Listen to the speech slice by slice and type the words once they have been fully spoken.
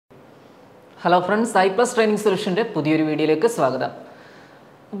Hello friends, I Plus Training Solution പുതിയൊരു വീഡിയോയിലേക്ക് സ്വാഗതം.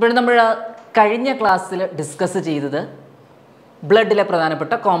 ഇപ്പോൾ നമ്മൾ കഴിഞ്ഞ ക്ലാസ്സിൽ ഡിസ്കസ് ചെയ്തത് ബ്ലഡിലെ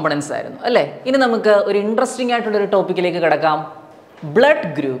പ്രധാനപ്പെട്ട കോമ്പണൻസ് ആയിരുന്നു അല്ലേ? ഇനി നമുക്ക് ഒരു ഇൻട്രസ്റ്റിംഗ് ആയിട്ടുള്ള ഒരു ടോപ്പിക്കിലേക്ക് കടക്കാം.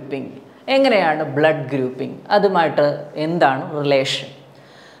 Blood grouping. എങ്ങനെയാണ് ബ്ലഡ് ഗ്രൂപ്പിംഗ്? അതുമായിട്ട് എന്താണ് റിലേഷൻ?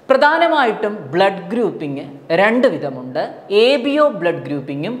 പ്രധാനമായിട്ടും ബ്ലഡ് ഗ്രൂപ്പിംഗ് രണ്ട് വിധമുണ്ട്. ABO blood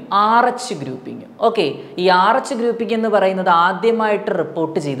ഗ്രൂപ്പിങ്ങും RH ഗ്രൂപ്പിങ്ങും. ഓക്കെ, ഈ RH ഗ്രൂപ്പിംഗ് എന്ന് പറയുന്നത് ആദ്യമായിട്ട്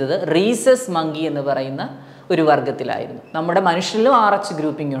റിപ്പോർട്ട് ചെയ്തത് റീസസ് മങ്കി എന്ന് പറയുന്ന ഒരു വർഗത്തിലായിരുന്നു. നമ്മുടെ മനുഷ്യരിലും RH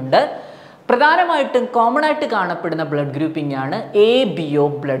ഗ്രൂപ്പിംഗ് ഉണ്ട്. പ്രധാനമായിട്ടും കോമൺ ആയിട്ട് കാണപ്പെടുന്ന ബ്ലഡ് ഗ്രൂപ്പിംഗ് ആണ് ABO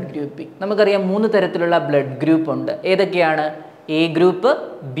ബ്ലഡ് ഗ്രൂപ്പിംഗ്. നമുക്കറിയാം 3 തരത്തിലുള്ള ബ്ലഡ് ഗ്രൂപ്പ് ഉണ്ട്. ഏതൊക്കെയാണ്? A ഗ്രൂപ്പ്,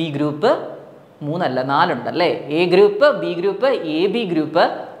 B ഗ്രൂപ്പ്, 3 അല്ല 4 ഉണ്ടല്ലേ? A group, B group, AB group,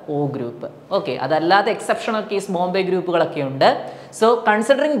 O group. Okay, അതല്ലാതെ എക്സെപ്ഷണൽ കേസ് ബോംബെ ഗ്രൂപ്പുകളൊക്കെ ഉണ്ട്. സോ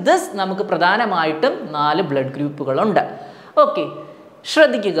കൺസിഡറിങ് ദിസ് നമുക്ക് പ്രധാനമായിട്ടും 4 ബ്ലഡ് ഗ്രൂപ്പുകളുണ്ട്. ഓക്കെ,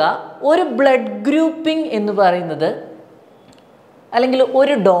 ശ്രദ്ധിക്കുക, ഒരു ബ്ലഡ് ഗ്രൂപ്പിംഗ് എന്ന് പറയുന്നത് അല്ലെങ്കിൽ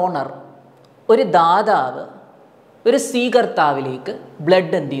ഒരു ഡോണർ, ഒരു ദാതാവ് ഒരു സ്വീകർത്താവിലേക്ക്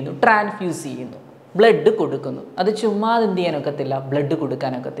ബ്ലഡ് എന്ത് ചെയ്യുന്നു? ട്രാൻസ്ഫ്യൂസ് ചെയ്യുന്നു, ബ്ലഡ് കൊടുക്കുന്നു. അത് ചുമ്മാതെ എന്ത് ചെയ്യാനൊക്കത്തില്ല, ബ്ലഡ്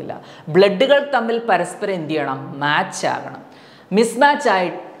കൊടുക്കാനൊക്കത്തില്ല. ബ്ലഡുകൾ തമ്മിൽ പരസ്പരം എന്ത് ചെയ്യണം? മാച്ച് ആകണം.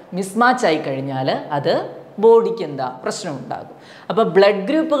 മിസ്മാച്ച് ആയി കഴിഞ്ഞാൽ അത് ബോഡിക്ക് എന്താ പ്രശ്നമുണ്ടാകും. അപ്പോൾ ബ്ലഡ്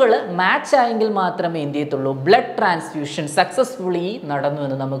ഗ്രൂപ്പുകൾ മാച്ച് ആയെങ്കിൽ മാത്രമേ എന്ത് ചെയ്യത്തുള്ളൂ? ബ്ലഡ് ട്രാൻസ്ഫ്യൂഷൻ സക്സസ്ഫുള്ളി നടന്നു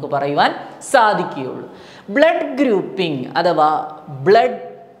എന്ന് നമുക്ക് പറയുവാൻ സാധിക്കുകയുള്ളൂ. ബ്ലഡ് ഗ്രൂപ്പിംഗ് അഥവാ ബ്ലഡ്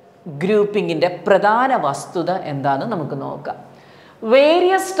ഗ്രൂപ്പിങ്ങിൻ്റെ പ്രധാന വസ്തുത എന്താണെന്ന് നമുക്ക് നോക്കാം.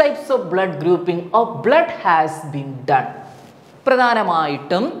 Various types of blood grouping of blood has been done.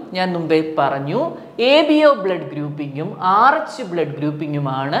 പ്രധാനമായിട്ടും ഞാൻ മുമ്പേ പറഞ്ഞു ABO ബ്ലഡ് ഗ്രൂപ്പിങ്ങും RH ബ്ലഡ്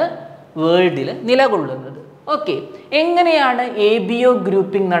ഗ്രൂപ്പിങ്ങുമാണ് വേൾഡിൽ നിലകൊള്ളുന്നത്. ഓക്കെ, എങ്ങനെയാണ് ABO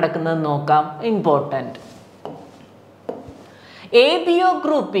ഗ്രൂപ്പിംഗ് നടക്കുന്നത് നോക്കാം. Important. ABO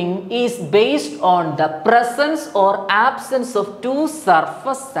grouping is based on the presence or absence of 2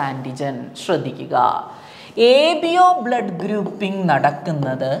 surface antigen. ശ്രദ്ധിക്കുക, ABO ബ്ലഡ് ഗ്രൂപ്പിംഗ്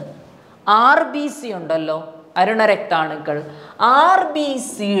നടക്കുന്നത് RBC ഉണ്ടല്ലോ, അരുണരക്താണുക്കൾ.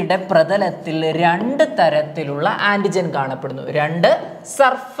 RBCയുടെ പ്രതലത്തിൽ 2 തരത്തിലുള്ള ആൻറ്റിജൻ കാണപ്പെടുന്നു. 2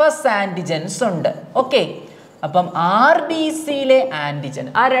 സർഫസ് ആൻറ്റിജൻസ് ഉണ്ട്. ഓക്കെ, അപ്പം RBCയിലെ ആൻറ്റിജൻ,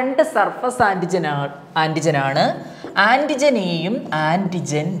 ആ 2 സർഫസ് ആൻറ്റിജനാണ് ആൻറ്റിജൻ എയും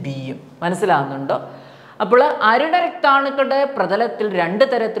ആൻറ്റിജൻ ബിയും. മനസ്സിലാവുന്നുണ്ടോ? അപ്പോൾ അരുണരക്താണുക്കളുടെ പ്രതലത്തിൽ 2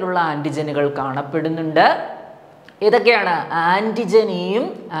 തരത്തിലുള്ള ആൻറ്റിജനുകൾ കാണപ്പെടുന്നുണ്ട്. ഇതൊക്കെയാണ് ആൻറ്റിജൻ എയും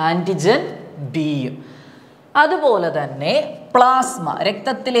ആൻറ്റിജൻ ബിയും. അതുപോലെ തന്നെ പ്ലാസ്മ,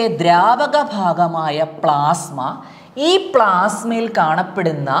 രക്തത്തിലെ ദ്രാവക ഭാഗമായ പ്ലാസ്മ, ഈ പ്ലാസ്മയിൽ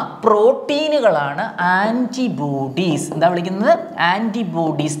കാണപ്പെടുന്ന പ്രോട്ടീനുകളാണ് ആൻറ്റിബോഡീസ്. എന്താ വിളിക്കുന്നത്?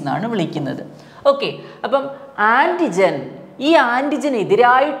 ആൻറ്റിബോഡീസ് എന്നാണ് വിളിക്കുന്നത്. ഓക്കെ, അപ്പം ആൻറ്റിജൻ, ഈ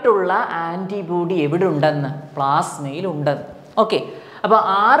ആൻറ്റിജനെതിരായിട്ടുള്ള ആൻറ്റിബോഡി എവിടെ ഉണ്ടെന്ന്? പ്ലാസ്മയിൽ ഉണ്ടെന്ന്. ഓക്കെ, അപ്പോൾ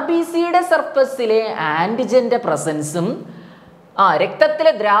RBCയുടെ സർഫസിലെ ആൻറ്റിജൻ്റെ പ്രസൻസും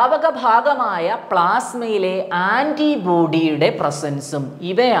രക്തത്തിലെ ദ്രാവക ഭാഗമായ പ്ലാസ്മയിലെ ആൻറ്റിബോഡിയുടെ പ്രസൻസും,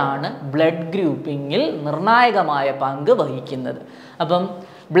 ഇവയാണ് ബ്ലഡ് ഗ്രൂപ്പിങ്ങിൽ നിർണായകമായ പങ്ക് വഹിക്കുന്നത്. അപ്പം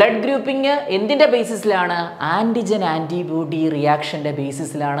ബ്ലഡ് ഗ്രൂപ്പിംഗ് എന്തിൻ്റെ ബേസിസിലാണ്? ആൻറ്റിജൻ ആൻറ്റിബോഡി റിയാക്ഷൻ്റെ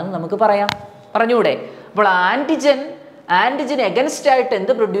ബേസിസിലാണെന്ന് നമുക്ക് പറഞ്ഞൂടെ? അപ്പോൾ ആൻറ്റിജൻ എഗൻസ്റ്റ് ആയിട്ട്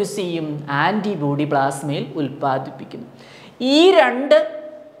എന്ത് പ്രൊഡ്യൂസ് ചെയ്യും? ആൻറ്റിബോഡി പ്ലാസ്മയിൽ ഉൽപ്പാദിപ്പിക്കുന്നു. ഈ 2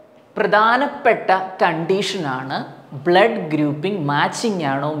 പ്രധാനപ്പെട്ട കണ്ടീഷനാണ് ബ്ലഡ് ഗ്രൂപ്പിംഗ് മാച്ചിങ്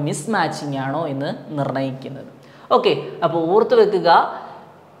ആണോ മിസ്മാച്ചിങ് ആണോ എന്ന് നിർണ്ണയിക്കുന്നത്. ഓക്കെ, അപ്പോൾ ഓർത്ത് വെക്കുക.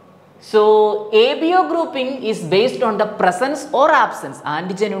 So ABO grouping is based on the presence or absence.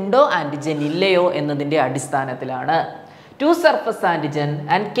 Antigen ഉണ്ടോ ആൻറ്റിജൻ ഇല്ലയോ എന്നതിൻ്റെ അടിസ്ഥാനത്തിലാണ്. 2 surface antigen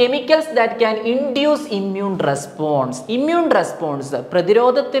and chemicals that can induce immune response. Immune response,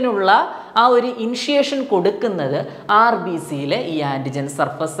 പ്രതിരോധത്തിനുള്ള ആ ഒരു ഇനിഷ്യേഷൻ കൊടുക്കുന്നത് RBCയിലെ ഈ ആൻറ്റിജൻ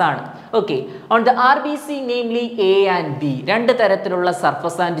സർഫസ് ആണ്. Okay, on the RBC namely A and B, 2 തരത്തിലുള്ള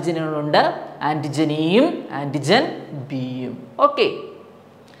സർഫസ് ആൻറ്റിജനുകളുണ്ട്, ആൻറ്റിജൻ എയും ആൻറ്റിജൻ ബിയും. Okay,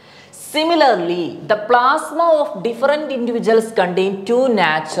 similarly the plasma of different individuals contain 2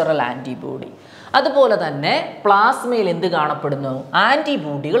 natural antibody. അതുപോലെ തന്നെ പ്ലാസ്മയിൽ എന്ത് കാണപ്പെടുന്നു?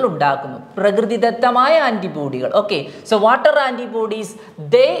 ആൻറ്റിബോഡികൾ ഉണ്ടാക്കുന്നു, പ്രകൃതിദത്തമായ ആൻറ്റിബോഡികൾ. Okay, so what are antibodies?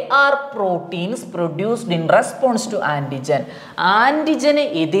 They are proteins produced in response to antigen. ആൻറ്റിജന്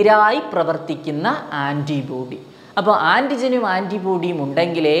എതിരായി പ്രവർത്തിക്കുന്ന ആൻറ്റിബോഡി. അപ്പോൾ ആൻറ്റിജനും ആൻറ്റിബോഡിയും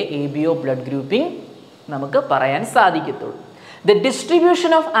ഉണ്ടെങ്കിലേ ABO ബ്ലഡ് ഗ്രൂപ്പിംഗ് നമുക്ക് പറയാൻ സാധിക്കത്തുള്ളൂ. The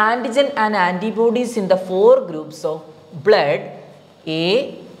distribution of antigen and antibodies in the 4 groups of blood A,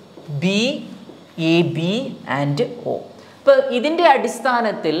 B, AB and O. ഇപ്പോൾ ഇതിൻ്റെ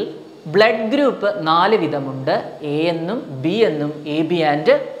അടിസ്ഥാനത്തിൽ ബ്ലഡ് ഗ്രൂപ്പ് 4 വിധമുണ്ട്. A എന്നും B എന്നും AB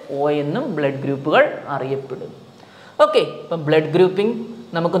ആൻഡ് O എന്നും ബ്ലഡ് ഗ്രൂപ്പുകൾ അറിയപ്പെടുന്നു. ഓക്കെ, ഇപ്പം ബ്ലഡ് ഗ്രൂപ്പിംഗ്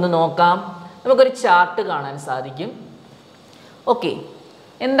നമുക്കൊന്ന് നോക്കാം. നമുക്കൊരു ചാർട്ട് കാണാൻ സാധിക്കും. ഓക്കെ,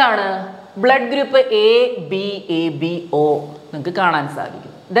 എന്താണ് ബ്ലഡ് ഗ്രൂപ്പ് AB നിങ്ങൾക്ക് കാണാൻ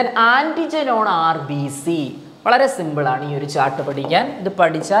സാധിക്കും. Then antigen on RBC. വളരെ സിമ്പിളാണ് ഈ ഒരു ചാർട്ട് പഠിക്കാൻ. ഇത്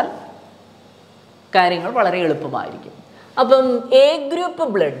പഠിച്ചാൽ കാര്യങ്ങൾ വളരെ എളുപ്പമായിരിക്കും. അപ്പം എ ഗ്രൂപ്പ്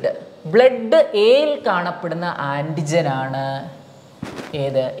ബ്ലഡ് എയിൽ കാണപ്പെടുന്ന ആൻറ്റിജനാണ്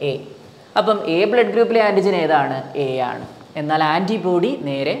ഏത്? എ. അപ്പം എ ബ്ലഡ് ഗ്രൂപ്പിലെ ആൻറ്റിജൻ ഏതാണ്? എ ആണ്. എന്നാൽ ആൻറ്റിബോഡി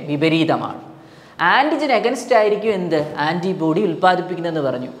നേരെ വിപരീതമാണ്. ആൻറ്റിജൻ അഗൻസ്റ്റ് ആയിരിക്കും എന്ത്? ആൻറ്റിബോഡി ഉൽപ്പാദിപ്പിക്കുന്നതെന്ന്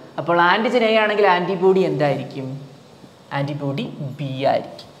പറഞ്ഞു. അപ്പോൾ ആൻറ്റിജൻ എ ആണെങ്കിൽ ആൻറ്റിബോഡി എന്തായിരിക്കും? ആൻറ്റിബോഡി ബി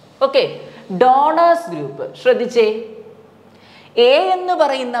ആയിരിക്കും. ഓക്കെ, ഡോണേഴ്സ് ഗ്രൂപ്പ് ശ്രദ്ധിച്ചേ. എ എന്ന്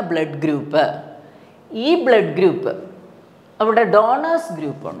പറയുന്ന ബ്ലഡ് ഗ്രൂപ്പ്, ഈ ബ്ലഡ് ഗ്രൂപ്പ് അവിടെ ഡോണേഴ്സ്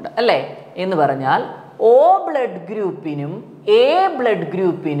ഗ്രൂപ്പ് ഉണ്ട് അല്ലേ? എന്ന് പറഞ്ഞാൽ O blood ഗ്രൂപ്പിനും A blood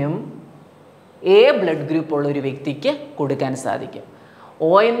group ഉള്ള ഒരു വ്യക്തിക്ക് കൊടുക്കാൻ സാധിക്കും.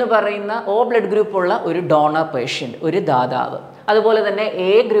 O എന്ന് പറയുന്ന O ബ്ലഡ് ഗ്രൂപ്പ് ഉള്ള ഒരു ഡോണർ പേഷ്യൻ്റ്, ഒരു ദാതാവ്. അതുപോലെ തന്നെ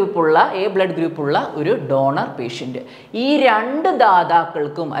എ ബ്ലഡ് ഗ്രൂപ്പുള്ള ഒരു ഡോണർ പേഷ്യൻ്റ്. ഈ രണ്ട്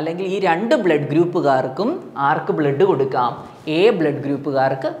ദാതാക്കൾക്കും അല്ലെങ്കിൽ ഈ രണ്ട് ബ്ലഡ് ഗ്രൂപ്പുകാർക്കും ആർക്ക് ബ്ലഡ് കൊടുക്കാം? എ ബ്ലഡ്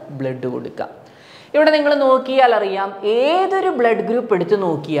ഗ്രൂപ്പുകാർക്ക് ബ്ലഡ് കൊടുക്കാം. ഇവിടെ നിങ്ങൾ നോക്കിയാൽ അറിയാം, ഏതൊരു ബ്ലഡ് ഗ്രൂപ്പ് എടുത്തു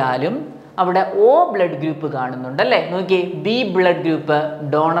നോക്കിയാലും അവിടെ O ബ്ലഡ് ഗ്രൂപ്പ് കാണുന്നുണ്ട് അല്ലേ? നോക്കിയേ, ബി ബ്ലഡ് ഗ്രൂപ്പ്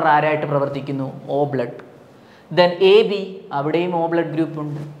ഡോണർ ആരായിട്ട് പ്രവർത്തിക്കുന്നു? O blood. ദെൻ AB, അവിടെയും O ബ്ലഡ് ഗ്രൂപ്പ്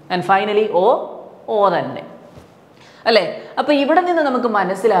ഉണ്ട്. ആൻഡ് ഫൈനലി O തന്നെ അല്ലേ? അപ്പോൾ ഇവിടെ നിന്ന് നമുക്ക്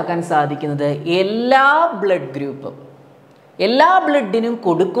മനസ്സിലാക്കാൻ സാധിക്കുന്നത് എല്ലാ ബ്ലഡിനും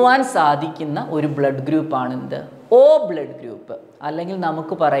കൊടുക്കുവാൻ സാധിക്കുന്ന ഒരു ബ്ലഡ് ഗ്രൂപ്പാണ് എന്ത്? O blood group. അല്ലെങ്കിൽ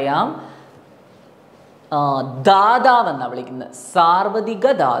നമുക്ക് പറയാം ദാതാവ് എന്നാണ് വിളിക്കുന്നത്, സാർവത്രിക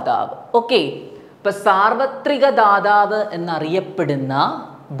ദാതാവ്. ഓക്കെ, ഇപ്പം സാർവത്രിക ദാതാവ് എന്നറിയപ്പെടുന്ന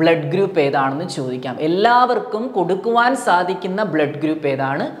ബ്ലഡ് ഗ്രൂപ്പ് ഏതാണെന്ന് ചോദിക്കാം. എല്ലാവർക്കും കൊടുക്കുവാൻ സാധിക്കുന്ന ബ്ലഡ് ഗ്രൂപ്പ്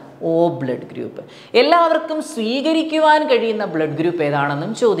ഏതാണ്? O blood group. എല്ലാവർക്കും സ്വീകരിക്കുവാൻ കഴിയുന്ന ബ്ലഡ് ഗ്രൂപ്പ്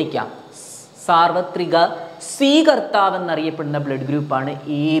ഏതാണെന്നും ചോദിക്കാം. സാർവത്രിക സ്വീകർത്താവ് എന്നറിയപ്പെടുന്ന ബ്ലഡ് ഗ്രൂപ്പാണ്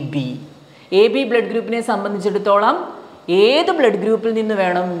AB ബ്ലഡ് ഗ്രൂപ്പിനെ സംബന്ധിച്ചിടത്തോളം ഏത് ബ്ലഡ് ഗ്രൂപ്പിൽ നിന്ന്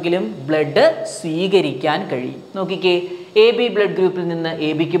വേണമെങ്കിലും ബ്ലഡ് സ്വീകരിക്കാൻ കഴിയും. നോക്കിക്കേ, AB ബ്ലഡ് ഗ്രൂപ്പിൽ നിന്ന്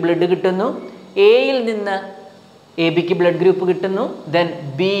ABക്ക് ബ്ലഡ് കിട്ടുന്നു, എയിൽ നിന്ന് ABക്ക് ബ്ലഡ് ഗ്രൂപ്പ് കിട്ടുന്നു, ദെൻ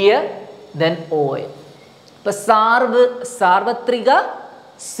ബി, ദെൻ O. ഇപ്പം സാർവത്രിക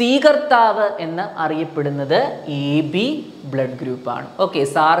സ്വീകർത്താവ് എന്ന് അറിയപ്പെടുന്നത് AB ബ്ലഡ് ഗ്രൂപ്പാണ്. ഓക്കെ,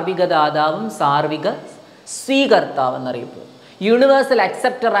 സാർവിക ദാതാവും സാർവിക സ്വീകർത്താവ് എന്നറിയപ്പെടുന്നു. Universal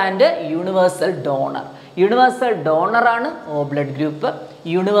acceptor and universal donor. Universal ഡോണറാണ് O blood group,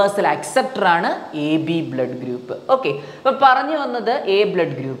 universal acceptor ആണ് AB ബ്ലഡ് ഗ്രൂപ്പ്. ഓക്കെ, അപ്പോൾ പറഞ്ഞു വന്നത് എ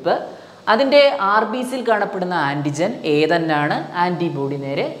ബ്ലഡ് ഗ്രൂപ്പ്, അതിൻ്റെ RBCയിൽ കാണപ്പെടുന്ന ആൻറ്റിജൻ എ തന്നെയാണ്, ആൻറ്റിബോഡി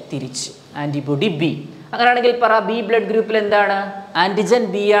നേരെ തിരിച്ച് ആൻറ്റിബോഡി ബി. അങ്ങനെയാണെങ്കിൽ പറ, ബി ബ്ലഡ് ഗ്രൂപ്പിൽ എന്താണ്? ആൻറ്റിജൻ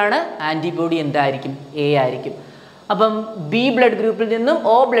ബി ആണ്, ആൻറ്റിബോഡി എന്തായിരിക്കും? എ ആയിരിക്കും. അപ്പം ബി ബ്ലഡ് ഗ്രൂപ്പിൽ നിന്നും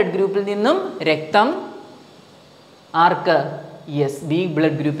O ബ്ലഡ് ഗ്രൂപ്പിൽ നിന്നും രക്തം ആർക്ക്? യെസ്, ബി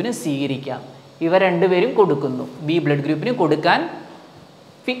ബ്ലഡ് ഗ്രൂപ്പിന് സ്വീകരിക്കാം. ഇവ രണ്ടുപേരും കൊടുക്കുന്നു. ബി ബ്ലഡ് ഗ്രൂപ്പിന് കൊടുക്കാൻ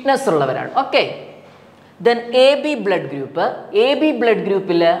ഫിറ്റ്നസ് ഉള്ളവരാണ്. ഓക്കെ, ദെൻ AB ബ്ലഡ്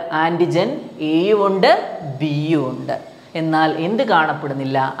ഗ്രൂപ്പിൽ ആൻറ്റിജൻ എയും ഉണ്ട് ബിയും ഉണ്ട്. എന്നാൽ എന്ത്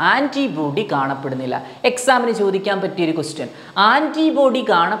കാണപ്പെടുന്നില്ല? ആൻറ്റിബോഡി കാണപ്പെടുന്നില്ല. എക്സാമിന് ചോദിക്കാൻ പറ്റിയൊരു ക്വസ്റ്റ്യൻ, ആൻറ്റിബോഡി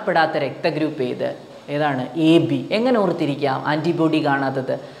കാണപ്പെടാത്ത രക്തഗ്രൂപ്പ് ഏതാണ്? AB. എങ്ങനെ ഓർത്തിരിക്കാം ആൻറ്റിബോഡി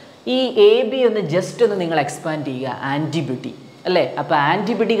കാണാത്തത്? ഈ AB ഒന്ന് ജസ്റ്റ് ഒന്ന് നിങ്ങൾ എക്സ്പാൻഡ് ചെയ്യുക, ആൻറ്റിബോഡി അല്ലേ? അപ്പോൾ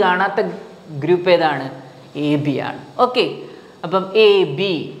ആൻറ്റിബോഡി കാണാത്ത ഗ്രൂപ്പ് ഏതാണ്? AB ആണ്. ഓക്കെ, അപ്പം AB,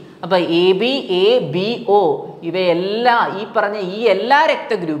 അപ്പം AB, ABO ഇവയെല്ലാം ഈ പറഞ്ഞ എല്ലാ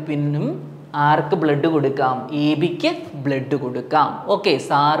രക്തഗ്രൂപ്പിനും ആർക്ക് ബ്ലഡ് കൊടുക്കാം? ABക്ക് ബ്ലഡ് കൊടുക്കാം. ഓക്കെ,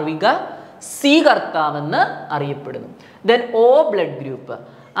 സാർവിക സ്വീകർത്താവെന്ന് അറിയപ്പെടുന്നു. Then O blood group,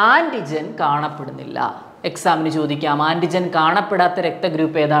 antigen കാണപ്പെടുന്നില്ല. എക്സാമിന് ചോദിക്കാം, ആൻറ്റിജൻ കാണപ്പെടാത്ത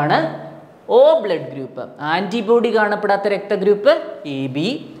രക്തഗ്രൂപ്പ് ഏതാണ്? O blood group. Antibody കാണപ്പെടാത്ത രക്തഗ്രൂപ്പ് AB,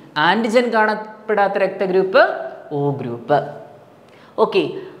 antigen കാണപ്പെടാത്ത രക്തഗ്രൂപ്പ് O group. Okay,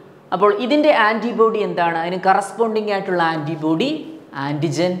 അപ്പോൾ ഇതിൻ്റെ ആൻറ്റിബോഡി എന്താണ്? അതിന് കറസ്പോണ്ടിങ് ആയിട്ടുള്ള ആൻറ്റിബോഡി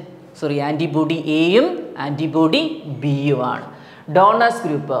ആൻറ്റിബോഡി എയും ആൻറ്റിബോഡി ബിയും ആണ്. ഡോണേഴ്സ്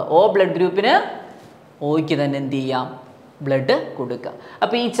ഗ്രൂപ്പ്, O ബ്ലഡ് ഗ്രൂപ്പിന് Oയ്ക്ക് തന്നെ എന്ത് ചെയ്യാം? ബ്ലഡ് കൊടുക്കാം.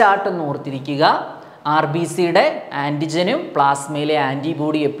 അപ്പോൾ ഈ ചാർട്ട് ഒന്ന് ഓർത്തിരിക്കുക. RBCയുടെ ആൻറ്റിജനും പ്ലാസ്മയിലെ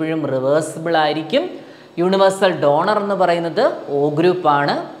ആൻറ്റിബോഡി എപ്പോഴും റിവേഴ്സിബിൾ ആയിരിക്കും. യൂണിവേഴ്സൽ ഡോണർ എന്ന് പറയുന്നത് O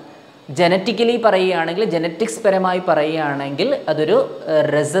ഗ്രൂപ്പാണ്. ജനറ്റിക്കലി പറയുകയാണെങ്കിൽ, ജനറ്റിക്സ് പരമായി പറയുകയാണെങ്കിൽ അതൊരു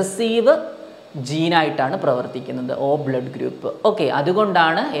റെസസീവ് ജീനായിട്ടാണ് പ്രവർത്തിക്കുന്നത് O ബ്ലഡ് ഗ്രൂപ്പ്. ഓക്കെ,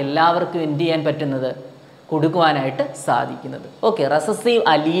 അതുകൊണ്ടാണ് എല്ലാവർക്കും എന്ത് ചെയ്യാൻ പറ്റുന്നത്? കൊടുക്കുവാനായിട്ട് സാധിക്കുന്നത്. Okay, recessive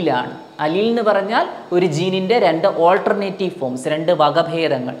അലീലാണ്. അലീൽ എന്ന് പറഞ്ഞാൽ ഒരു ജീനിൻ്റെ 2 ഓൾട്ടർനേറ്റീവ് ഫോംസ്, 2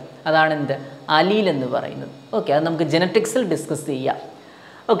 വകഭേദങ്ങൾ, അതാണ് എന്ത് അലീൽ എന്ന് പറയുന്നത്. ഓക്കെ, അത് നമുക്ക് ജെനറ്റിക്സിൽ ഡിസ്കസ് ചെയ്യാം.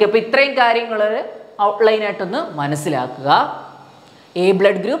 ഓക്കെ, അപ്പോൾ ഇത്രയും കാര്യങ്ങൾ ഔട്ട്ലൈനായിട്ടൊന്ന് മനസ്സിലാക്കുക. A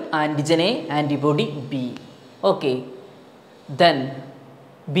blood group antigen A, antibody B. Okay, then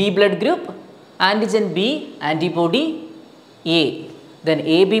B blood group antigen B, antibody A. Then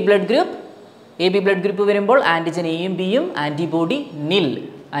A B blood group വരുമ്പോൾ ആൻറ്റിജൻ എയും ബിയും, ആൻറ്റിബോഡി നിൽ,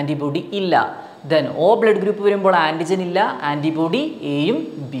 ആൻറ്റിബോഡി ഇല്ല. ദെൻ ഒ ബ്ലഡ് ഗ്രൂപ്പ് വരുമ്പോൾ ആൻറ്റിജൻ ഇല്ല, ആൻറ്റിബോഡി എയും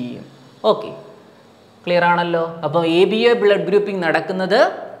ബിയും. ഓക്കെ, ക്ലിയർ ആണല്ലോ. അപ്പോൾ A B O blood grouping നടക്കുന്നത്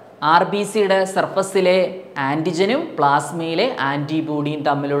ആർ ബി സിയുടെ സർഫസിലെ ആൻറ്റിജനും പ്ലാസ്മയിലെ ആൻറ്റിബോഡിയും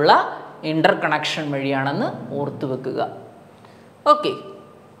തമ്മിലുള്ള ഇൻ്റർ കണക്ഷൻ വഴിയാണെന്ന് ഓർത്തു വെക്കുക. ഓക്കെ,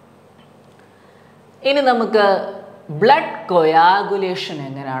 ഇനി നമുക്ക് ബ്ലഡ് കൊയാഗുലേഷൻ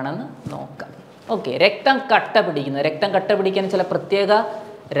എങ്ങനെയാണെന്ന് നോക്കാം. ഓക്കെ, രക്തം കട്ട പിടിക്കാൻ ചില പ്രത്യേക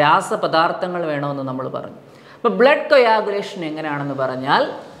രാസപദാർത്ഥങ്ങൾ വേണമെന്ന് നമ്മൾ പറഞ്ഞു. അപ്പോൾ ബ്ലഡ് കൊയാഗുലേഷൻ എങ്ങനെയാണെന്ന് പറഞ്ഞാൽ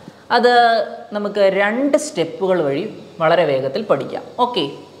അത് നമുക്ക് 2 സ്റ്റെപ്പുകൾ വഴി വളരെ വേഗത്തിൽ പഠിക്കാം. ഓക്കെ,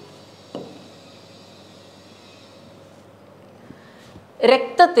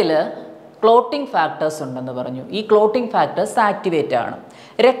 രക്തത്തിൽ ക്ലോട്ടിംഗ് ഫാക്ടേഴ്സ് ഉണ്ടെന്ന് പറഞ്ഞു. ഈ ക്ലോട്ടിംഗ് ഫാക്ടേഴ്സ് ആക്ടിവേറ്റ് ആണ്.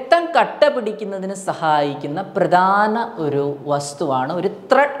 രക്തം കട്ട പിടിക്കുന്നതിന് സഹായിക്കുന്ന പ്രധാന ഒരു വസ്തുവാണ്, ഒരു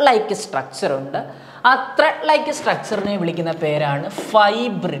ത്രെഡ് ലൈക്ക് സ്ട്രക്ചർ ഉണ്ട്. ആ ത്രെഡ് ലൈക്ക് സ്ട്രക്ചറിനെ വിളിക്കുന്ന പേരാണ്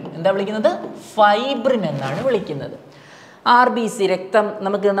ഫൈബ്രിൻ. എന്താ വിളിക്കുന്നത്? ഫൈബ്രിൻ എന്നാണ് വിളിക്കുന്നത്. ആർ ബി സി രക്തം,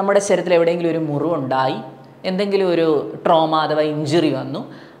 നമുക്ക് നമ്മുടെ ശരീരത്തിൽ എവിടെയെങ്കിലും ഒരു മുറിവുണ്ടായി, എന്തെങ്കിലും ഒരു ട്രോമ അഥവാ ഇഞ്ചുറി വന്നു,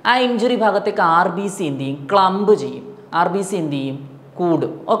 ആ ഇഞ്ചുറി ഭാഗത്തേക്ക് ആർ ബി സി എന്ത് ചെയ്യും? ക്ലംബ് ചെയ്യും. ആർ ബി സി എന്ത് ചെയ്യും?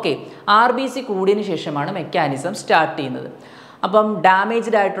 കൂടും. ഓക്കെ, ആർ ബി സി കൂടിയതിന് ശേഷമാണ് മെക്കാനിസം സ്റ്റാർട്ട് ചെയ്യുന്നത്. അപ്പം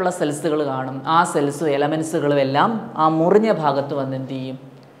ഡാമേജ്ഡ് ആയിട്ടുള്ള സെൽസുകൾ കാണും. ആ സെൽസും എലമെൻസുകളും എല്ലാം ആ മുറിഞ്ഞ ഭാഗത്ത് വന്ന് എന്ത് ചെയ്യും?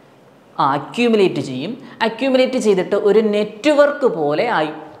 അക്യൂമുലേറ്റ് ചെയ്യും. അക്യൂമുലേറ്റ് ചെയ്തിട്ട് ഒരു നെറ്റ്വർക്ക്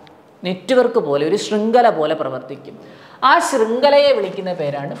പോലെ ഒരു ശൃംഖല പോലെ പ്രവർത്തിക്കും. ആ ശൃംഖലയെ വിളിക്കുന്ന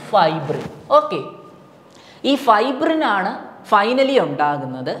പേരാണ് ഫൈബ്രിൻ. ഓക്കെ, ഈ ഫൈബ്രിനാണ് ഫൈനലി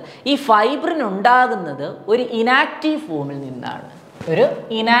ഉണ്ടാകുന്നത്. ഈ ഫൈബ്രിൻ ഉണ്ടാകുന്നത് ഒരു ഇനാക്റ്റീവ് ഫോമിൽ നിന്നാണ്.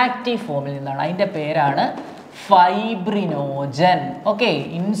 അതിൻ്റെ പേരാണ് ഫൈബ്രിനോജൻ. ഓക്കെ,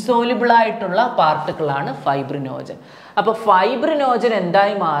 ഇൻസോലിബിൾ ആയിട്ടുള്ള പാർട്ടിക്കിളാണ് ഫൈബ്രിനോജൻ. അപ്പോൾ ഫൈബ്രിനോജൻ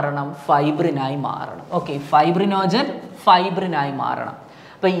എന്തായി മാറണം? ഫൈബ്രിനായി മാറണം. ഓക്കെ, ഫൈബ്രിനായി മാറണം.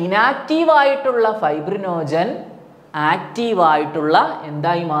 അപ്പോൾ ഇനാക്റ്റീവായിട്ടുള്ള ഫൈബ്രിനോജൻ ആക്റ്റീവായിട്ടുള്ള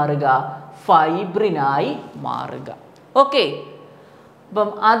എന്തായി മാറുക? ഫൈബ്രിനായി മാറുക. ഓക്കെ, അപ്പം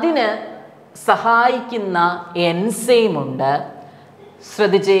അതിന് സഹായിക്കുന്ന എൻസൈം ഉണ്ട്.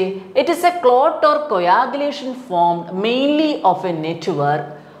 ശ്രദ്ധിച്ചേ, it is A clot or coagulation formed mainly of A network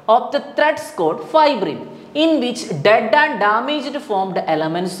of the threads called fibrin in which dead and damaged formed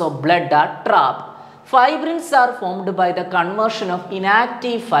elements of blood are trapped. Fibrins are formed by the conversion of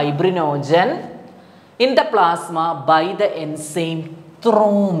inactive fibrinogen in the plasma by the enzyme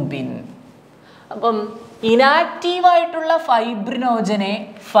thrombin. അപ്പം ഇനാക്റ്റീവായിട്ടുള്ള ഫൈബ്രിനോജനെ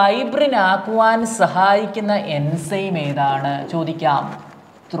fibrin ആക്കുവാൻ സഹായിക്കുന്ന enzyme ഏതാണ് ചോദിക്കാം?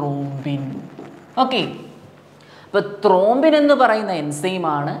 Thrombin. Okay, അപ്പോൾ thrombin എന്ന് പറയുന്ന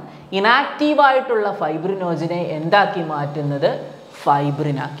എൻസൈമാണ് ഇനാക്റ്റീവായിട്ടുള്ള ഫൈബ്രിനോജനെ എന്താക്കി മാറ്റുന്നത്?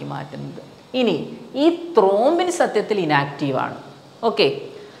 ഫൈബ്രിനാക്കി മാറ്റുന്നത്. ഇനി ഈ ത്രോംബിൻ സത്യത്തിൽ ഇനാക്റ്റീവാണ്. ഓക്കെ,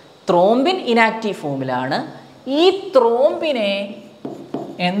 ത്രോംബിൻ ഇനാക്റ്റീവ് ഫോമിലാണ്. ഈ ത്രോംബിനെ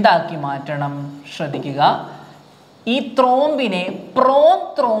എന്താക്കി മാറ്റണം? ശ്രദ്ധിക്കുക, ഈ ത്രോംബിനെ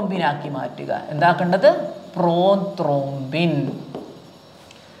പ്രോത്രോംബിനാക്കി മാറ്റുക. എന്താക്കേണ്ടത്? പ്രോത്രോംബിൻ.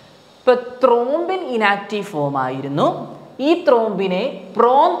 ഇപ്പൊ ത്രോംബിൻ ഇനാക്റ്റീവ് ഫോം ആയിരുന്നു. ഈ ത്രോംബിനെ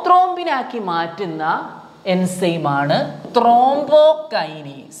പ്രോത്രോംബിനാക്കി മാറ്റുന്ന എൻസൈമാണ്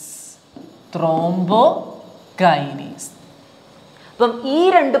ത്രോംബോകൈനേസ്. അപ്പം ഈ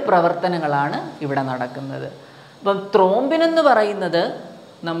 2 പ്രവർത്തനങ്ങളാണ് ഇവിടെ നടക്കുന്നത്. അപ്പം ത്രോംബിൻ എന്ന് പറയുന്നത്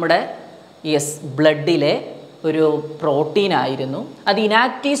നമ്മുടെ ബ്ലഡിലെ ഒരു പ്രോട്ടീൻ ആയിരുന്നു. അത്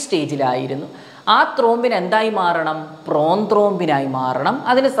ഇനാക്റ്റീവ് സ്റ്റേജിലായിരുന്നു. ആ ത്രോംബിൻ എന്തായി മാറണം? പ്രോത്രോംബിനായി മാറണം.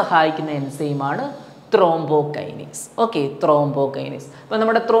 അതിന് സഹായിക്കുന്ന എൻസൈമാണ് ത്രോംബോകൈനേസ്. Okay, thrombokinase. അപ്പോൾ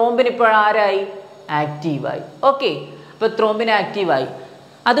നമ്മുടെ ത്രോംബിൻ ഇപ്പോൾ ആരായി? ആക്റ്റീവായി. ഓക്കെ, ഇപ്പോൾ ത്രോംബിൻ ആക്റ്റീവായി.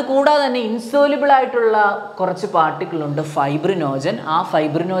 അതുകൂടാതെ തന്നെ ഇൻസോലിബിൾ ആയിട്ടുള്ള കുറച്ച് പാർട്ടിക്കിളുണ്ട്, ഫൈബ്രിനോജൻ. ആ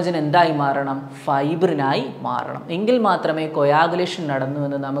ഫൈബ്രിനോജൻ എന്തായി മാറണം? ഫൈബ്രിനായി മാറണം. എങ്കിൽ മാത്രമേ കൊയാഗുലേഷൻ നടന്നു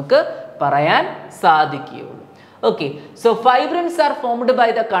എന്ന് നമുക്ക് പറയാൻ സാധിക്കുകയുള്ളൂ. Okay, so fibrins are formed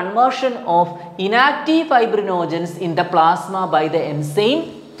by the conversion of inactive fibrinogens in the plasma by the enzyme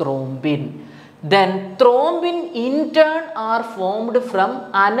thrombin. Then thrombin in turn are formed from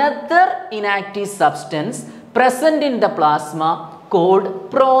another inactive substance present in the plasma called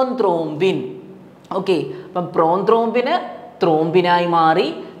prothrombin. Okay, അപ്പം പ്രോൺത്രോംബിന് ത്രോംബിനായി മാറി.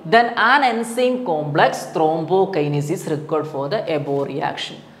 Then an enzyme complex thrombokinase is required for the above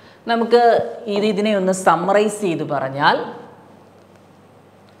reaction. നമുക്ക് ഇതിനെ ഒന്ന് summarise ചെയ്ത് പറഞ്ഞാൽ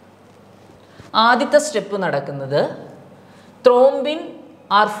ആദ്യത്തെ step നടക്കുന്നത് thrombin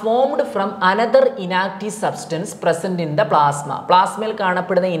are formed from another inactive substance present in the plasma. പ്ലാസ്മയിൽ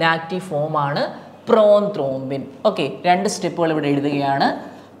കാണപ്പെടുന്ന ഇനാക്റ്റീവ് ഫോമാണ് പ്രോൺത്രോംബിൻ. ഓക്കെ, രണ്ട് സ്റ്റെപ്പുകൾ ഇവിടെ എഴുതുകയാണ്.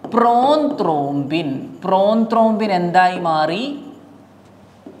 പ്രോൺത്രോംബിൻ എന്തായി മാറി?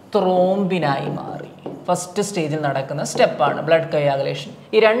 ത്രോംബിനായി മാറി. ഫസ്റ്റ് സ്റ്റേജിൽ നടക്കുന്ന സ്റ്റെപ്പാണ് ബ്ലഡ് കൊയാഗുലേഷൻ.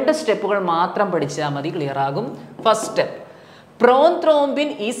 ഈ രണ്ട് സ്റ്റെപ്പുകൾ മാത്രം പഠിച്ചാൽ മതി, ക്ലിയർ ആകും. First step, പ്രോൺത്രോംബിൻ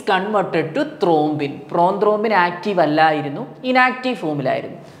is converted to thrombin. പ്രോൺത്രോംബിൻ active അല്ലായിരുന്നു, ഇനാക്റ്റീവ്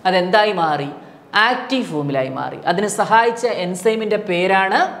ഫോമിലായിരുന്നു. അതെന്തായി മാറി? ആക്റ്റീവ് ഫോമിലായി മാറി. അതിന് സഹായിച്ച എൻസൈമിൻ്റെ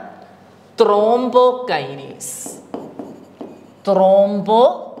പേരാണ് ത്രോംബോകൈനേസ്.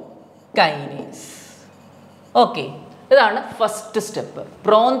 ഓക്കെ, ഇതാണ് first step.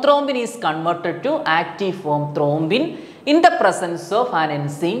 പ്രോൺത്രോംബിൻ is converted to active form thrombin in the presence of an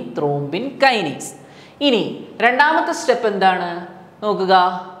enzyme thrombin kinase. ഇനി രണ്ടാമത്തെ സ്റ്റെപ്പ് എന്താണ് നോക്കുക.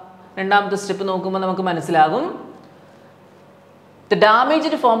 രണ്ടാമത്തെ സ്റ്റെപ്പ് നോക്കുമ്പോൾ നമുക്ക് മനസ്സിലാകും. The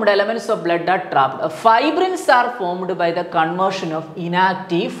damaged formed elements of blood are trapped. Fibrins are formed by the conversion of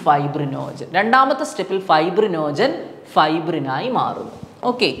inactive fibrinogen. രണ്ടാമത്തെ സ്റ്റെപ്പിൽ ഫൈബ്രിനോജൻ ഫൈബ്രിനായി മാറുന്നു.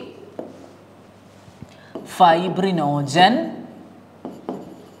 ഓക്കെ, ഫൈബ്രിനോജൻ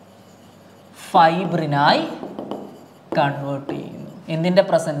ഫൈബ്രിനായി കൺവേർട്ട് ചെയ്യുന്നു. എന്തിൻ്റെ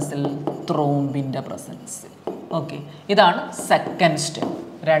പ്രസൻസിൽ? ത്രോംബിൻ്റെ പ്രസൻസിൽ. ഓക്കെ, ഇതാണ് സെക്കൻഡ് സ്റ്റെപ്പ്,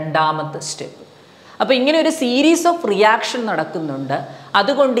 രണ്ടാമത്തെ സ്റ്റെപ്പ്. അപ്പോൾ ഇങ്ങനെ ഒരു സീരീസ് ഓഫ് റിയാക്ഷൻ നടക്കുന്നുണ്ട്.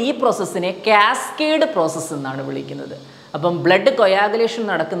 അതുകൊണ്ട് ഈ പ്രോസസ്സിനെ കാസ്കേഡ് പ്രോസസ്സ് എന്നാണ് വിളിക്കുന്നത്. അപ്പം ബ്ലഡ് കൊയാഗുലേഷൻ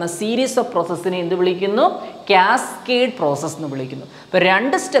നടക്കുന്ന സീരീസ് ഓഫ് പ്രോസസ്സിനെ എന്ത് വിളിക്കുന്നു? കാസ്കേഡ് പ്രോസസ്സ് എന്ന് വിളിക്കുന്നു. അപ്പോൾ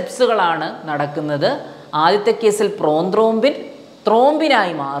രണ്ട് സ്റ്റെപ്സുകളാണ് നടക്കുന്നത്. ആദ്യത്തെ കേസിൽ പ്രോൺത്രോംബിൻ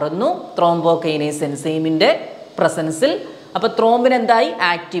ത്രോംബിനായി മാറുന്നു ത്രോംബോകൈനേസ് എൻസൈമിൻ്റെ പ്രസൻസിൽ. അപ്പോൾ ത്രോംബിൻ എന്തായി?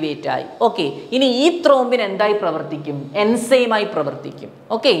 ആക്ടിവേറ്റ് ആയി. ഓക്കെ, ഇനി ഈ ത്രോംബിൻ എന്തായി പ്രവർത്തിക്കും? എൻസൈമായി പ്രവർത്തിക്കും.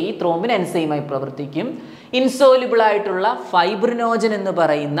 ഓക്കെ, ഈ ത്രോംബിൻ എൻസൈമായി പ്രവർത്തിക്കും. ഇൻസോല്യൂബിൾ ആയിട്ടുള്ള ഫൈബ്രിനോജൻ എന്ന്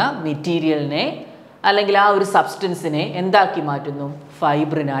പറയുന്ന മെറ്റീരിയലിനെ അല്ലെങ്കിൽ ആ ഒരു സബ്സ്റ്റൻസിനെ എന്താക്കി മാറ്റുന്നു?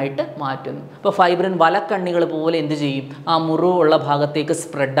 ഫൈബ്രിനായിട്ട് മാറ്റുന്നു. അപ്പോൾ ഫൈബ്രിൻ വലക്കണ്ണികൾ പോലെ എന്ത് ചെയ്യും? ആ മുറിവുള്ള ഭാഗത്തേക്ക്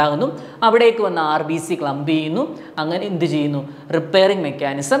സ്പ്രെഡ് ആകുന്നു. അവിടേക്ക് വന്ന് RBC ക്ലംപ് ചെയ്യുന്നു. അങ്ങനെ എന്ത് ചെയ്യുന്നു? റിപ്പയറിംഗ്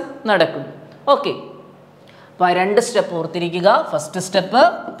മെക്കാനിസം നടക്കുന്നു. ഓക്കെ, അപ്പോൾ രണ്ട് സ്റ്റെപ്പ് ഓർത്തിരിക്കുക. First step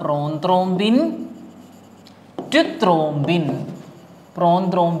പ്രോൺത്രോംബിൻ to thrombin,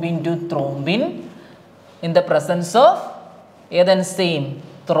 പ്രോൺത്രോംബിൻ to thrombin in the presence of ഏതെൻസൈം?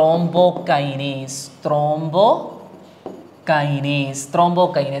 Thrombokinase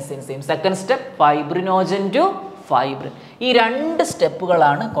enzyme. Second step fibrinogen to fibrin. ഈ രണ്ട്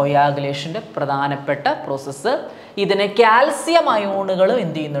സ്റ്റെപ്പുകളാണ് കൊയാഗുലേഷൻ്റെ പ്രധാനപ്പെട്ട പ്രോസസ്സ്. ഇതിന് കാൽസ്യം അയോണുകളും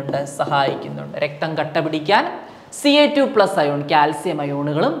എന്ത് ചെയ്യുന്നുണ്ട്? സഹായിക്കുന്നുണ്ട്. രക്തം കട്ട പിടിക്കാൻ Ca2+ അയോൺ കാൽസ്യം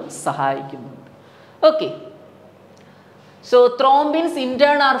അയോണുകളും സഹായിക്കുന്നുണ്ട്. Okay, so thrombins in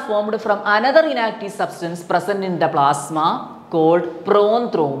turn are formed from another inactive substance present in the plasma called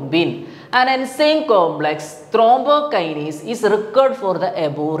prothrombin. An enzyme complex thrombokinase is required for the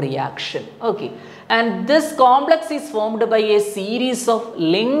above reaction. Okay, and this complex is formed by a series of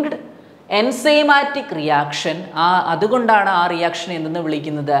linked enzymatic reaction. അതുകൊണ്ടാണ് ആ reaction എന്തെന്ന്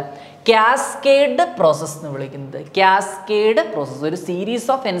വിളിക്കുന്നത്? Cascade process എന്ന് വിളിക്കുന്നത്. Cascade process ഒരു series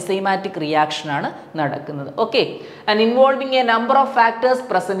of enzymatic reaction ആണ് നടക്കുന്നത്. Okay, and involving A number of factors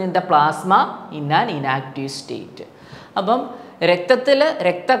present in the plasma in an inactive state. അപ്പം രക്തത്തിൽ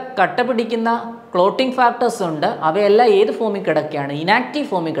കട്ട പിടിക്കുന്ന ക്ലോട്ടിംഗ് ഫാക്ടേഴ്സ് ഉണ്ട്. അവയെല്ലാം ഏത് ഫോമിൽ കിടക്കുകയാണ്? ഇനാക്റ്റീവ്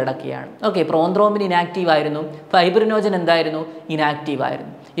ഫോമിൽ കിടക്കുകയാണ്. ഓക്കെ, പ്രോൺത്രോംബിൻ ഇനാക്റ്റീവ് ആയിരുന്നു, ഫൈബ്രിനോജൻ എന്തായിരുന്നു? ഇനാക്റ്റീവ്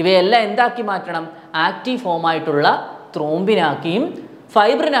ആയിരുന്നു. ഇവയെല്ലാം എന്താക്കി മാറ്റണം? ആക്റ്റീവ് ഫോമായിട്ടുള്ള ത്രോംബിനാക്കിയും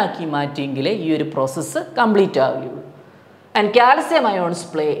ഫൈബ്രിനാക്കി മാറ്റിയെങ്കിൽ ഈ ഒരു പ്രോസസ്സ് കംപ്ലീറ്റ് ആവുകയുള്ളൂ. And calcium ions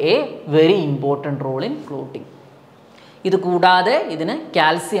play A very important role in clotting. ഇത് കൂടാതെ ഇതിന്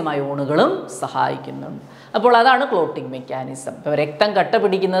കാൽസ്യം അയോണുകളും സഹായിക്കുന്നുണ്ട്. അപ്പോൾ അതാണ് ക്ലോട്ടിംഗ് മെക്കാനിസം. ഇപ്പോൾ രക്തം കട്ട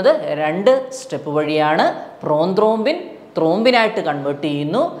പിടിക്കുന്നത് രണ്ട് സ്റ്റെപ്പ് വഴിയാണ്. പ്രോൺത്രോംബിൻ ത്രോംബിനായിട്ട് കൺവേർട്ട്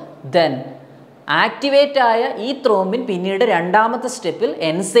ചെയ്യുന്നു. ദെൻ ആക്ടിവേറ്റ് ആയ ഈ ത്രോംബിൻ പിന്നീട് രണ്ടാമത്തെ സ്റ്റെപ്പിൽ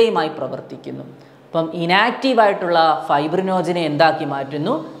എൻസൈമായി പ്രവർത്തിക്കുന്നു. അപ്പം ഇനാക്റ്റീവായിട്ടുള്ള ഫൈബ്രിനോജനെ എന്താക്കി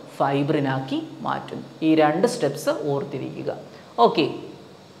മാറ്റുന്നു? ഫൈബ്രിനാക്കി മാറ്റുന്നു. ഈ രണ്ട് സ്റ്റെപ്സ് ഓർത്തിരിക്കുക. ഓക്കെ,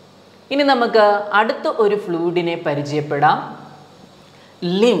 ഇനി നമുക്ക് അടുത്ത ഒരു ഫ്ലൂയിഡിനെ പരിചയപ്പെടാം.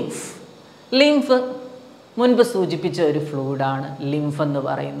 ലിംഫ് മുൻപ് സൂചിപ്പിച്ച ഒരു ഫ്ലൂയിഡാണ് ലിംഫ് എന്ന്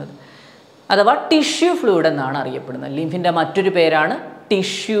പറയുന്നത്, അഥവാ ടിഷ്യൂ ഫ്ലൂയിഡ് എന്നാണ് അറിയപ്പെടുന്നത്. ലിംഫിൻ്റെ മറ്റൊരു പേരാണ്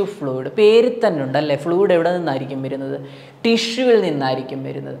ടിഷ്യൂ ഫ്ലൂയിഡ്. പേരിൽ തന്നെ ഉണ്ടല്ലേ, ഫ്ലൂയിഡ് എവിടെ നിന്നായിരിക്കും വരുന്നത്? ടിഷ്യൂവിൽ നിന്നായിരിക്കും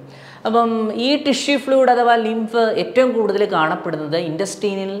വരുന്നത്. അപ്പം ഈ ടിഷ്യൂ ഫ്ലൂയിഡ് അഥവാ ലിംഫ് ഏറ്റവും കൂടുതൽ കാണപ്പെടുന്നത്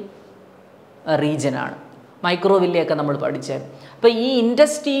ഇൻറ്റസ്റ്റീനിയൽ റീജിയനാണ്. മൈക്രോവില്ലയൊക്കെ നമ്മൾ പഠിച്ചത്. അപ്പോൾ ഈ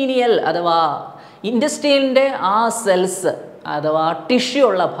ഇൻറ്റസ്റ്റീനിയൽ അഥവാ ഇൻറ്റസ്റ്റീനിൻ്റെ ആ സെൽസ് അഥവാ ടിഷ്യൂ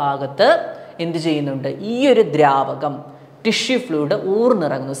ഉള്ള ഭാഗത്ത് എന്ത് ചെയ്യുന്നുണ്ട്? ഈ ഒരു ദ്രാവകം ടിഷ്യൂ ഫ്ലൂയിഡ്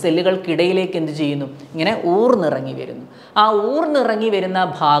ഊർന്നിറങ്ങുന്നു. സെല്ലുകൾക്കിടയിലേക്ക് എന്ത് ചെയ്യുന്നു? ഇങ്ങനെ ഊർന്നിറങ്ങി വരുന്നു. ആ ഊർന്നിറങ്ങി വരുന്ന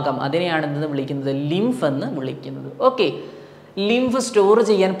ഭാഗം അതിനെയാണ് എന്തെന്ന് വിളിക്കുന്നത്? ലിംഫ് എന്ന് വിളിക്കുന്നത്. ഓക്കെ, ലിംഫ് സ്റ്റോർ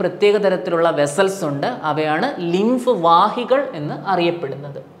ചെയ്യാൻ പ്രത്യേക തരത്തിലുള്ള വെസൽസ് ഉണ്ട്. അവയാണ് ലിംഫ് വാഹികൾ എന്ന്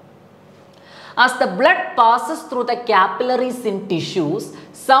അറിയപ്പെടുന്നത്. As the blood passes through the capillaries in tissues,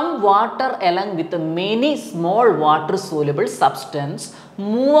 some water along with many small water soluble substance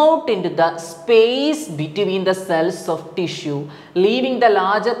move out into the space between the cells of tissue, leaving the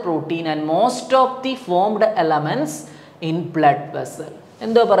larger protein and most of the formed elements in blood vessel.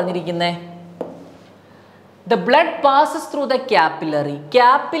 എന്തോ പറഞ്ഞിരിക്കുന്നേ? The blood passes through the capillary.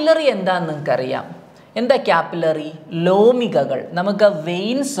 Capillary എന്താന്ന് നിങ്ങൾക്കറിയാം. എന്താ capillary? ലോമികകൾ. നമുക്ക്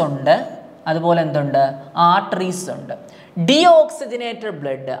veins ഉണ്ട്, അതുപോലെ എന്തുണ്ട്? Arteries ഉണ്ട്. Deoxygenated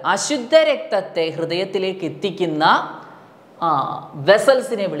blood, അശുദ്ധ രക്തത്തെ ഹൃദയത്തിലേക്ക് എത്തിക്കുന്ന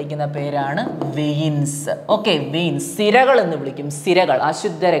വെസൽസിനെ വിളിക്കുന്ന പേരാണ് വെയിൻസ്. ഓക്കെ, വെയിൻസ്, സിരകൾ എന്ന് വിളിക്കും. സിരകൾ,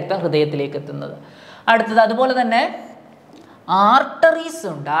 അശുദ്ധ രക്തം ഹൃദയത്തിലേക്ക് എത്തുന്നത്. അടുത്തത് അതുപോലെ തന്നെ ആർട്ടറീസ്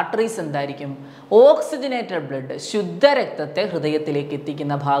ഉണ്ട്. ആർട്ടറീസ് എന്തായിരിക്കും? ഓക്സിജനേറ്റഡ് ബ്ലഡ്, ശുദ്ധരക്തത്തെ ഹൃദയത്തിലേക്ക്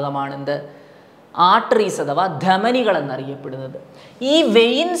എത്തിക്കുന്ന ഭാഗമാണെന്ത്? ആർട്ടറീസ് അഥവാ ധമനികൾ എന്നറിയപ്പെടുന്നത്. ഈ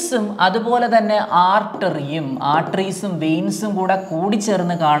വെയിൻസും അതുപോലെ തന്നെ ആർട്ടറീസും വെയിൻസും കൂടെ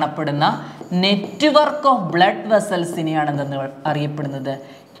കൂടിച്ചേർന്ന് കാണപ്പെടുന്ന നെറ്റ്വർക്ക് ഓഫ് ബ്ലഡ് വെസൽസിനെയാണ് എന്തെന്ന് അറിയപ്പെടുന്നത്?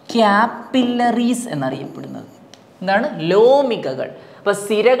 ക്യാപ്പില്ലറീസ് എന്നറിയപ്പെടുന്നത്. എന്താണ്? ലോമികകൾ. അപ്പോൾ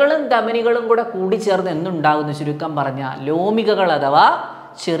സിരകളും ധമനികളും കൂടെ കൂടിച്ചേർന്ന് എന്തുണ്ടാകുന്നു? ചുരുക്കം പറഞ്ഞാൽ ലോമികകൾ അഥവാ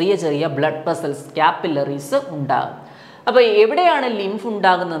ചെറിയ ചെറിയ ബ്ലഡ് വെസൽസ്, ക്യാപ്പില്ലറീസ് ഉണ്ടാകും. അപ്പോൾ എവിടെയാണ് ലിംഫ്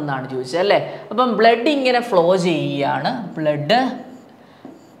ഉണ്ടാകുന്നതെന്നാണ് ചോദിച്ചത് അല്ലേ? അപ്പം ബ്ലഡ് ഇങ്ങനെ ഫ്ലോ ചെയ്യുകയാണ്.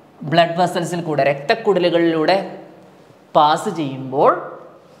 ബ്ലഡ് വെസൽസിൽ കൂടെ, രക്തക്കുഴലുകളിലൂടെ പാസ് ചെയ്യുമ്പോൾ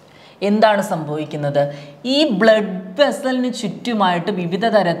എന്താണ് സംഭവിക്കുന്നത്? ഈ ബ്ലഡ് വെസലിന് ചുറ്റുമായിട്ട് വിവിധ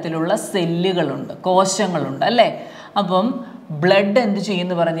തരത്തിലുള്ള സെല്ലുകളുണ്ട്, കോശങ്ങളുണ്ട് അല്ലേ? അപ്പം ബ്ലഡ് എന്ത്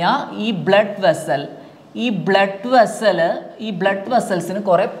ചെയ്യുന്നു പറഞ്ഞാൽ ഈ ബ്ലഡ് വെസൽസിന്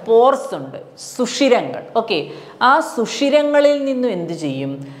കുറേ പോർസ് ഉണ്ട്, സുഷിരങ്ങൾ. ഓക്കെ, ആ സുഷിരങ്ങളിൽ നിന്നും എന്ത്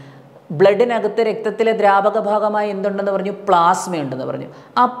ചെയ്യും? ബ്ലഡിനകത്ത് രക്തത്തിലെ ദ്രാവക ഭാഗമായി എന്തുണ്ടെന്ന് പറഞ്ഞു? പ്ലാസ്മയുണ്ടെന്ന് പറഞ്ഞു.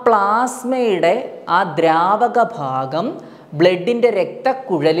 ആ പ്ലാസ്മയുടെ ആ ദ്രാവക ഭാഗം ബ്ലഡിൻ്റെ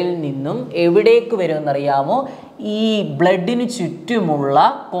രക്തക്കുഴലിൽ നിന്നും എവിടേക്ക് വരുമെന്നറിയാമോ? ഈ ബ്ലഡിന് ചുറ്റുമുള്ള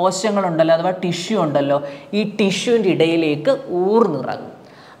കോശങ്ങളുണ്ടല്ലോ അഥവാ ടിഷ്യൂ ഉണ്ടല്ലോ, ഈ ടിഷ്യൂവിൻ്റെ ഇടയിലേക്ക് ഊർന്നിറങ്ങും.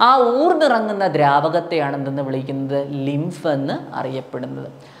 ആ ഊർന്നിറങ്ങുന്ന ദ്രാവകത്തെയാണ് എന്തെന്ന് വിളിക്കുന്നത്? ലിംഫ് എന്ന് അറിയപ്പെടുന്നത്.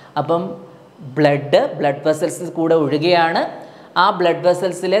 അപ്പം ബ്ലഡ് വെസൽസിൽ കൂടെ ഒഴുകുകയാണ്. ആ ബ്ലഡ്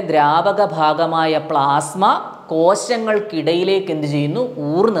വെസൽസിലെ ദ്രാവക ഭാഗമായ പ്ലാസ്മ കോശങ്ങൾക്കിടയിലേക്ക് എന്ത് ചെയ്യുന്നു?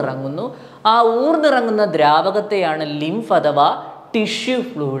 ഊർന്നിറങ്ങുന്നു. ആ ഊർന്നിറങ്ങുന്ന ദ്രാവകത്തെയാണ് ലിംഫ് അഥവാ ടിഷ്യൂ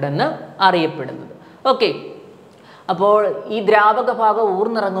ഫ്ലൂയിഡ് എന്ന് അറിയപ്പെടുന്നത്. ഓക്കെ, അപ്പോൾ ഈ ദ്രാവക ഭാഗം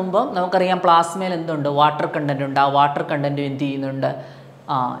ഊർന്നിറങ്ങുമ്പോൾ നമുക്കറിയാം പ്ലാസ്മയിൽ എന്തുണ്ട്? വാട്ടർ കണ്ടന്റ് ഉണ്ട്. ആ വാട്ടർ കണ്ടന്റ് എന്ത് ചെയ്യുന്നുണ്ട്?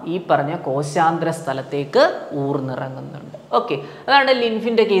 ഈ പറഞ്ഞ കോശാന്തര സ്ഥലത്തേക്ക് ഊർന്നിറങ്ങുന്നുണ്ട്. ഓക്കെ, അതാണ്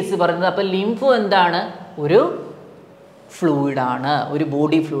ലിംഫിൻ്റെ കേസ് പറയുന്നത്. അപ്പം ലിംഫ് എന്താണ്? ഒരു ഫ്ലൂയിഡാണ്, ഒരു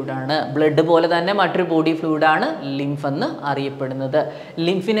ബോഡി ഫ്ലൂയിഡാണ്. ബ്ലഡ് പോലെ തന്നെ മറ്റൊരു ബോഡി ഫ്ലൂയിഡാണ് ലിംഫ് എന്ന് അറിയപ്പെടുന്നത്.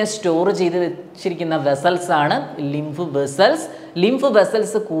 ലിംഫിനെ സ്റ്റോർ ചെയ്ത് വെച്ചിരിക്കുന്ന വെസൽസ് ആണ് ലിംഫ് വെസൽസ്. ലിംഫ്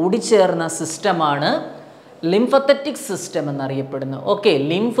വെസൽസ് കൂടിച്ചേർന്ന സിസ്റ്റമാണ് ലിംഫത്തറ്റിക് സിസ്റ്റം എന്നറിയപ്പെടുന്നത്. ഓക്കെ,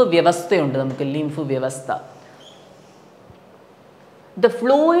 ലിംഫ് വ്യവസ്ഥയുണ്ട് നമുക്ക്, ലിംഫ് വ്യവസ്ഥ. The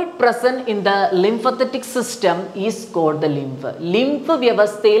fluid present in the lymphatic system is called the lymph. Lymph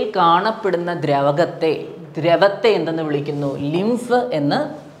വ്യവസ്ഥയിൽ കാണപ്പെടുന്ന ദ്രവത്തെ എന്തെന്ന് വിളിക്കുന്നു? ലിംഫ് എന്ന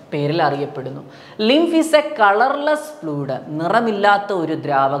പേരിൽ അറിയപ്പെടുന്നു. Lymph is A colourless fluid, നിറമില്ലാത്ത ഒരു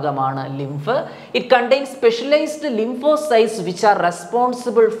ദ്രാവകമാണ് lymph. It contains specialised lymphocytes which are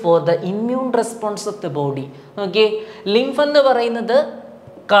responsible for the immune response of the body. Okay, lymph എന്ന് പറയുന്നത്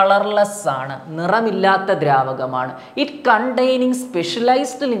കളർലെസ് ആണ്, നിറമില്ലാത്ത ദ്രാവകമാണ്. It containing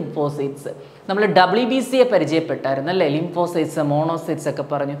specialised lymphocytes. നമ്മൾ WBCയെ പരിചയപ്പെട്ടായിരുന്നു അല്ലേ? ലിംഫോസൈറ്റ്സ്, മോണോസൈറ്റ്സ് ഒക്കെ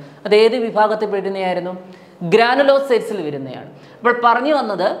പറഞ്ഞു. അത് ഏത് വിഭാഗത്തിൽ പെടുന്നതായിരുന്നു? ഗ്രാനുലോസൈറ്റ്സിൽ വരുന്നതാണ്. അപ്പോൾ പറഞ്ഞു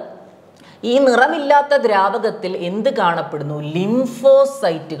വന്നത് ഈ നിറമില്ലാത്ത ദ്രാവകത്തിൽ എന്ത് കാണപ്പെടുന്നു?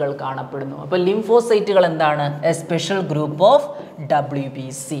 ലിംഫോസൈറ്റുകൾ കാണപ്പെടുന്നു. അപ്പോൾ ലിംഫോസൈറ്റുകൾ എന്താണ്? A special group of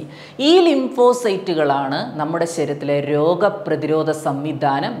WBC. ഈ ലിംഫോസൈറ്റുകളാണ് നമ്മുടെ ശരീരത്തിലെ രോഗപ്രതിരോധ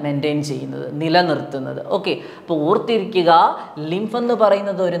സംവിധാനം മെയിൻറ്റെയിൻ ചെയ്യുന്നത്, നിലനിർത്തുന്നത്. ഓക്കെ, അപ്പോൾ ഓർത്തിരിക്കുക, ലിംഫ് എന്ന്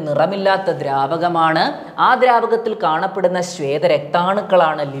പറയുന്നത് ഒരു നിറമില്ലാത്ത ദ്രാവകമാണ്. ആ ദ്രാവകത്തിൽ കാണപ്പെടുന്ന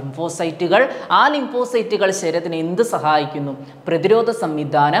ശ്വേതരക്താണുക്കളാണ് ലിംഫോസൈറ്റുകൾ. ആ ലിംഫോസൈറ്റുകൾ ശരീരത്തിന് എന്ത് സഹായിക്കുന്നു? പ്രതിരോധ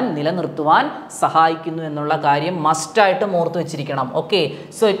സംവിധാനം നിലനിർത്തുവാൻ സഹായിക്കുന്നു എന്നുള്ള കാര്യം മസ്റ്റായിട്ട് ഓർത്തു വെച്ചിരിക്കണം. Okay,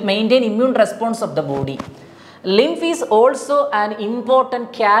 so it maintain immune response of the body. Lymph is also an important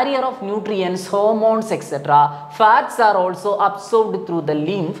carrier of nutrients, hormones, etc. Fats are also absorbed through the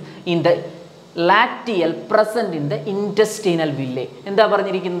lymph in the lacteal present in the intestinal villi. എന്താ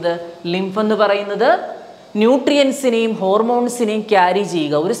പറഞ്ഞിരിക്കുന്നത്? Lymph എന്ന് പറയുന്നത് ന്യൂട്രിയൻസിനെയും ഹോർമോൺസിനെയും carry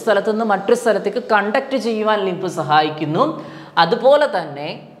ചെയ്യുക, ഒരു സ്ഥലത്തു നിന്ന് മറ്റൊരു സ്ഥലത്തേക്ക് കണ്ടക്ട് ചെയ്യുവാൻ ലിംഫ് സഹായിക്കുന്നു. അതുപോലെ തന്നെ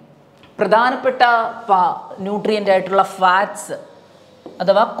പ്രധാനപ്പെട്ട ന്യൂട്രിയൻ്റ് ആയിട്ടുള്ള ഫാറ്റ്സ്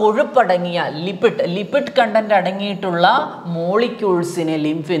അഥവാ കൊഴുപ്പടങ്ങിയ ലിപ്പിഡ് കണ്ടന്റ് അടങ്ങിയിട്ടുള്ള മോളിക്യൂൾസിനെ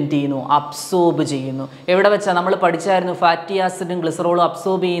ലിംഫ് എന്ത് ചെയ്യുന്നു? അബ്സോർബ് ചെയ്യുന്നു. എവിടെ വെച്ചാൽ നമ്മൾ പഠിച്ചായിരുന്നു, ഫാറ്റി ആസിഡും ഗ്ലിസറോളും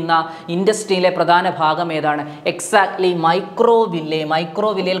അബ്സോർബ് ചെയ്യുന്ന ഇൻഡസ്ട്രിയിലെ പ്രധാന ഭാഗം ഏതാണ്? എക്സാക്ട്ലി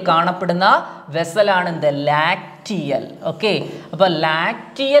മൈക്രോവില്ലയിൽ കാണപ്പെടുന്ന വെസലാണ് എന്ത്? ലാക്റ്റിയൽ. ഓക്കെ, അപ്പോൾ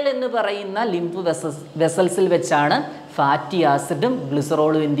ലാക്റ്റിയൽ എന്ന് പറയുന്ന ലിംഫ് വെസൽസിൽ വെച്ചാണ് ഫാറ്റി ആസിഡും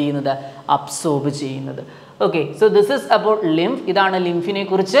ഗ്ലിസറോളും എന്ത് ചെയ്യുന്നത്? അബ്സോർബ് ചെയ്യുന്നത്. Okay, so this is about lymph. ഇതാണ് ലിംഫിനെ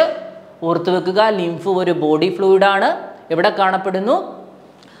കുറിച്ച് ഓർത്തു വെക്കുക. ലിംഫ് ഒരു ബോഡി ഫ്ലൂയിഡാണ്. എവിടെ കാണപ്പെടുന്നു?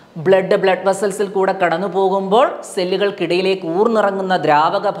 ബ്ലഡ് വെസൽസിൽ കൂടെ കടന്നു പോകുമ്പോൾ സെല്ലുകൾക്കിടയിലേക്ക് ഊർന്നിറങ്ങുന്ന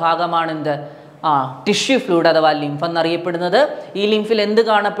ദ്രാവക ഭാഗമാണെന്ത്? ടിഷ്യൂ ഫ്ലൂയിഡ് അഥവാ ലിംഫ് എന്നറിയപ്പെടുന്നത്. ഈ ലിംഫിൽ എന്ത്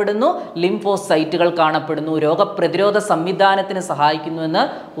കാണപ്പെടുന്നു? ലിംഫോസൈറ്റുകൾ കാണപ്പെടുന്നു. രോഗപ്രതിരോധ സംവിധാനത്തിന് സഹായിക്കുന്നുവെന്ന്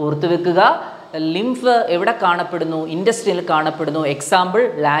ഓർത്തു വെക്കുക. ലിംഫ് എവിടെ കാണപ്പെടുന്നു? ഇൻഡസ്ട്രിയിൽ കാണപ്പെടുന്നു. എക്സാമ്പിൾ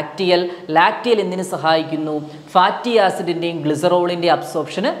ലാക്റ്റിയൽ എന്തിനു സഹായിക്കുന്നു? ഫാറ്റി ആസിഡിൻ്റെയും ഗ്ലിസറോളിൻ്റെയും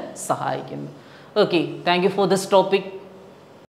അബ്സോർപ്ഷന് സഹായിക്കുന്നു. Okay, thank you for this topic.